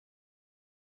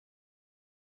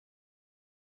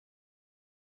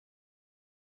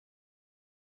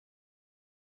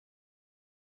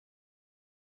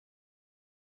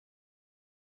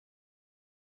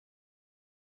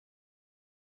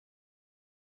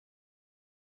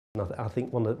I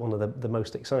think one of the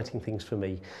most exciting things for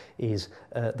me is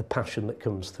the passion that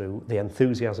comes through, the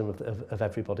enthusiasm of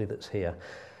everybody that's here.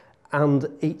 And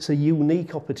it's a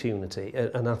unique opportunity,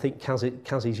 and I think CAS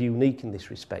is unique in this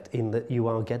respect, in that you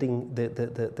are getting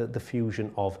the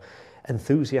fusion of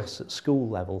enthusiasts at school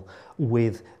level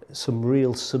with some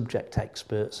real subject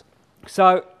experts.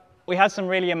 So we had some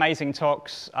really amazing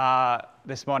talks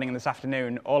this morning and this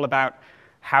afternoon, all about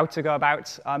how to go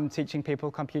about teaching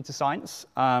people computer science.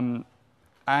 I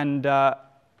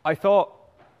thought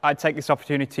I'd take this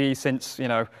opportunity, since, you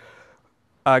know,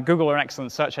 Google are an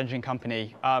excellent search engine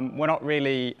company. We're not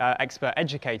really expert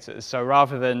educators, so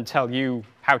rather than tell you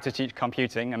how to teach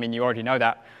computing, I mean, you already know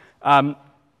that,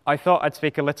 I thought I'd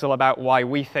speak a little about why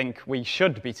we think we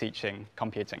should be teaching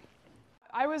computing.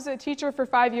 I was a teacher for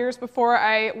 5 years before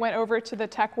I went over to the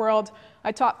tech world.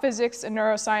 I taught physics and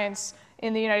neuroscience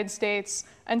in the United States,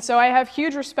 and so I have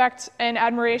huge respect and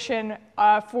admiration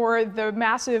for the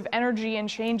massive energy and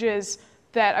changes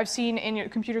that I've seen in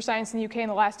computer science in the UK in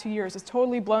the last 2 years. It's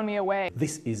totally blown me away.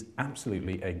 This is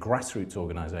absolutely a grassroots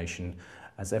organisation.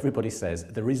 As everybody says,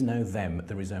 there is no them,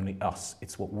 there is only us.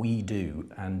 It's what we do,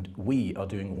 and we are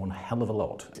doing one hell of a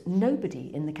lot.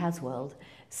 Nobody in the CAS world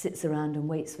sits around and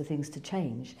waits for things to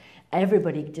change.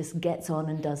 Everybody just gets on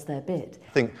and does their bit.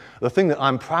 I think the thing that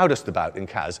I'm proudest about in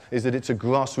CAS is that it's a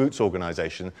grassroots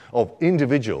organisation of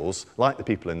individuals, like the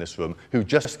people in this room, who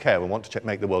just care and want to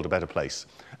make the world a better place.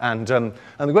 And the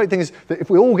great thing is that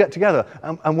if we all get together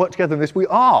and work together in this, we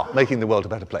are making the world a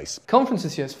better place. Conference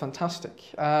this year is fantastic.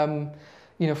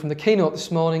 You know, from the keynote this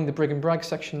morning, the Brig and Bragg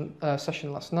session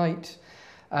last night,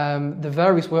 the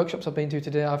various workshops I've been to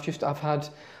today, I've had,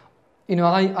 you know,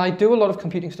 I do a lot of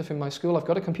computing stuff in my school. I've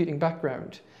got a computing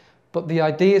background, but the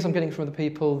ideas I'm getting from the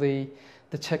people, the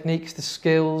techniques, the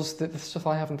skills, the stuff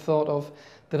I haven't thought of,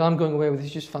 that I'm going away with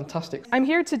is just fantastic. I'm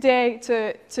here today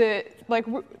to like,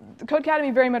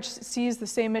 Codecademy very much sees the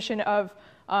same mission of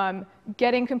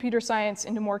getting computer science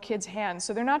into more kids' hands.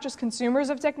 So they're not just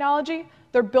consumers of technology,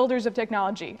 they're builders of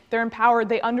technology. They're empowered,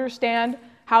 they understand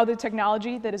how the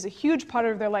technology that is a huge part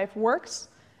of their life works,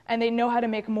 and they know how to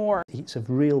make more. It's of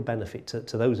real benefit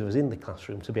to those of us in the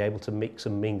classroom to be able to mix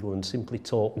and mingle and simply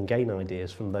talk and gain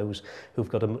ideas from those who've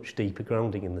got a much deeper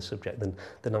grounding in the subject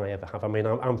than I ever have. I mean,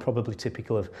 I'm probably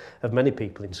typical of many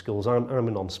people in schools. I'm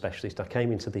a non-specialist. I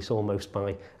came into this almost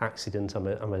by accident. I'm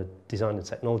a design and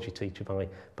technology teacher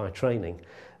by training.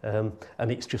 And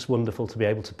it's just wonderful to be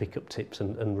able to pick up tips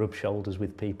and rub shoulders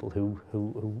with people who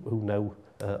know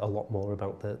a lot more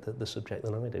about the subject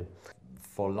than I do.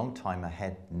 For a long time, I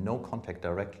had no contact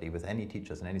directly with any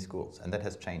teachers in any schools, and that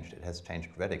has changed. It has changed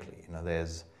radically. You know,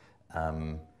 there's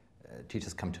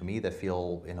teachers come to me. They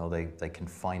feel, you know, they can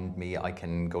find me. I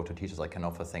can go to teachers. I can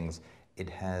offer things. It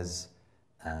has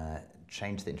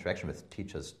changed the interaction with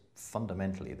teachers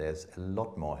fundamentally. There's a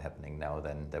lot more happening now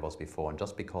than there was before, and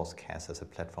just because CAS as a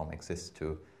platform exists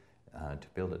to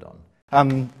build it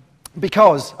on.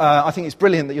 Because I think it's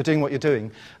brilliant that you're doing what you're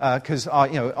doing, because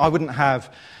I wouldn't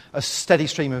have a steady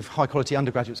stream of high-quality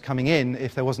undergraduates coming in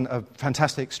if there wasn't a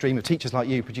fantastic stream of teachers like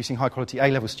you producing high-quality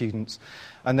A-level students,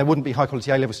 and there wouldn't be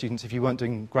high-quality A-level students if you weren't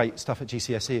doing great stuff at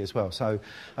GCSE as well. So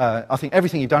I think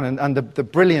everything you've done, and the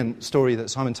brilliant story that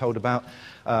Simon told about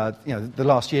the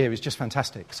last year is just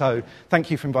fantastic. So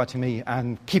thank you for inviting me,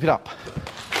 and keep it up.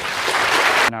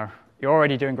 No. You're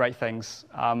already doing great things.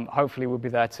 Hopefully we'll be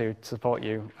there to support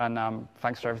you, and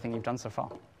thanks for everything you've done so far.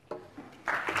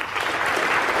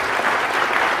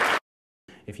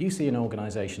 If you see an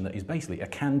organisation that is basically a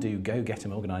can-do,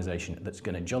 go-get-'em organisation that's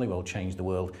going to jolly well change the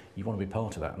world, you want to be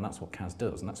part of that, and that's what CAS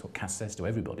does, and that's what CAS says to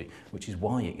everybody, which is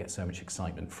why it gets so much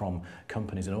excitement from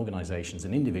companies and organisations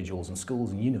and individuals and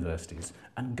schools and universities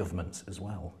and governments as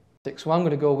well. So I'm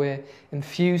going to go away,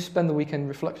 infuse, spend the weekend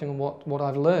reflecting on what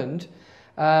I've learned,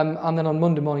 and then on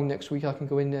Monday morning next week I can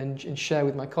go in and share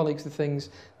with my colleagues the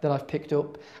things that I've picked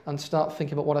up and start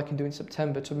thinking about what I can do in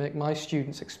September to make my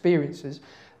students' experiences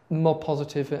more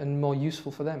positive and more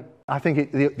useful for them. I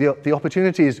think the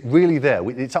opportunity is really there.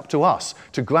 It's up to us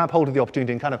to grab hold of the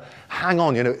opportunity and kind of hang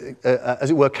on, as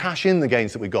it were, cash in the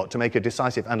gains that we got to make a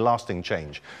decisive and lasting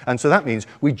change. And so that means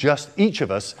each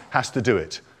of us has to do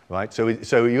it. Right? So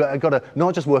you've got to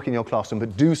not just work in your classroom,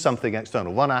 but do something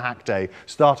external. Run a hack day,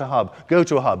 start a hub, go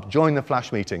to a hub, join the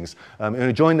flash meetings,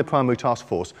 join the primary task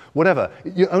force, whatever.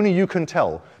 Only you can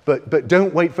tell, but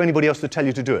don't wait for anybody else to tell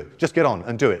you to do it. Just get on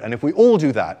and do it. And if we all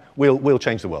do that, we'll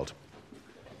change the world.